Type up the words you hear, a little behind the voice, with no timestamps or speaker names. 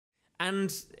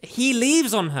and he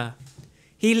leaves on her.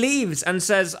 He leaves and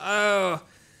says, "Oh,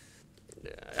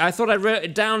 I thought I wrote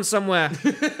it down somewhere."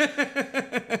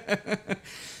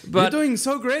 But you're doing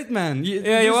so great, man.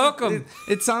 You're welcome.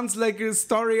 It sounds like a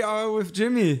story hour with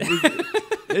Jimmy.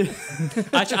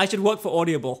 I should work for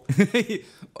Audible.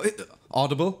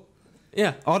 Audible?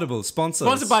 Yeah. Audible, sponsors.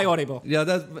 Sponsored by Audible. Yeah,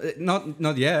 that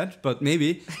not yet, but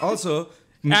maybe. Also...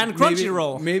 and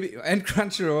Crunchyroll. Maybe, and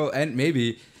Crunchyroll, and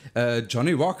maybe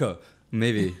Johnny Walker.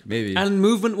 Maybe. And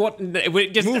Movement What...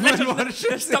 Just Movement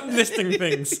stop listing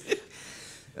things.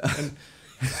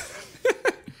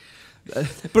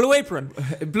 Blue Apron.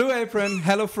 Blue Apron,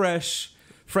 HelloFresh,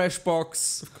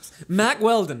 Freshbox. Mac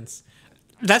Weldon's.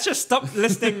 Let's just stop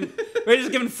listing. We're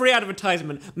just giving free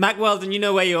advertisement. Mac Weldon, you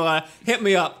know where you are. Hit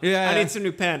me up. I need some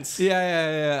new pants.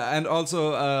 Yeah. And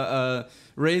also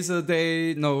Razor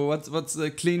Day. No, what's the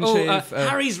clean shave?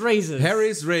 Harry's Razors.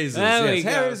 Harry's Razors. Yes,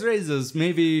 Harry's Razors.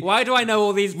 Maybe. Why do I know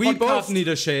all these? We both need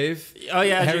a shave. Oh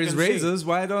yeah, Harry's Razors.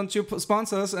 Why don't you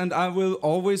sponsor us? And I will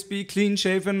always be clean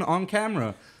shaven on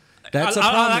camera. That's a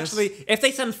promise. I'll actually, if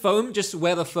they send foam, just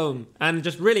wear the foam and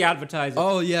just really advertise it.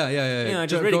 Oh yeah. You know,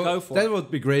 just really go for it. That would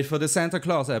be great for the Santa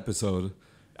Claus episode.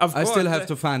 Of course, I still have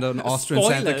to find an Austrian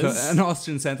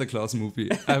Santa Claus movie.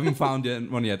 I haven't found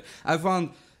one yet. I found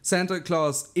Santa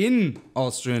Claus in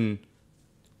Austrian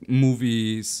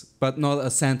movies, but not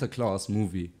a Santa Claus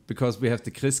movie because we have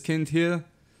the Christkind here.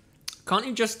 Can't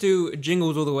you just do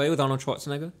Jingles All the Way with Arnold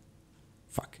Schwarzenegger?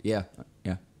 Fuck yeah.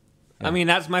 I mean,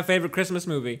 that's my favorite Christmas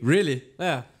movie. Really?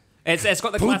 Yeah. It's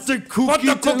got the Put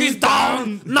the cookies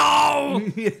down! No!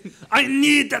 I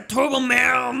need the Turbo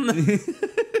Man!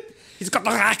 He's got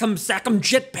the Rack'em Sack'em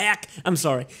jetpack! I'm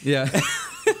sorry. Yeah.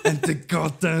 And the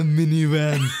goddamn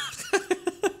minivan.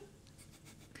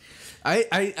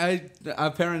 I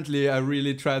apparently I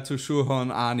really tried to shoehorn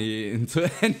Arnie into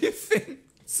anything.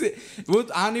 Would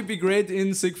Arnie be great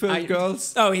in Ziegfeld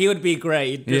Girls? Oh, he would be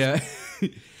great. Yeah.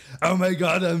 Oh my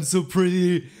god, I'm so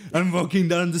pretty. I'm walking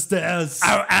down the stairs.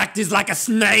 Our act is like a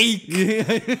snake.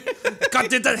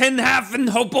 Cut it in half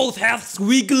and both halves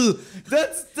wiggle.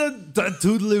 That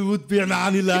totally would be an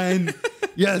Arnie line.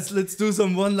 Yes, let's do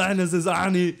some one-liners as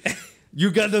Arnie.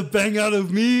 You got a bang out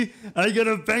of me, I got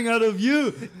a bang out of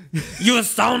you. You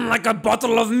sound like a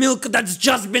bottle of milk that's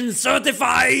just been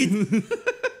certified.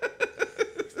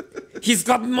 He's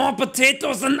got more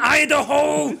potatoes than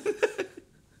Idaho.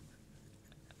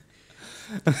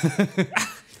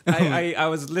 I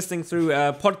was listening through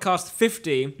podcast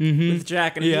 50 with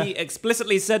Jack, and he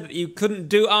explicitly said that you couldn't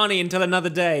do Arnie until another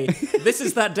day. This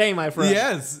is that day, my friend.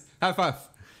 Yes. High five.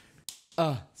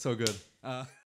 So good.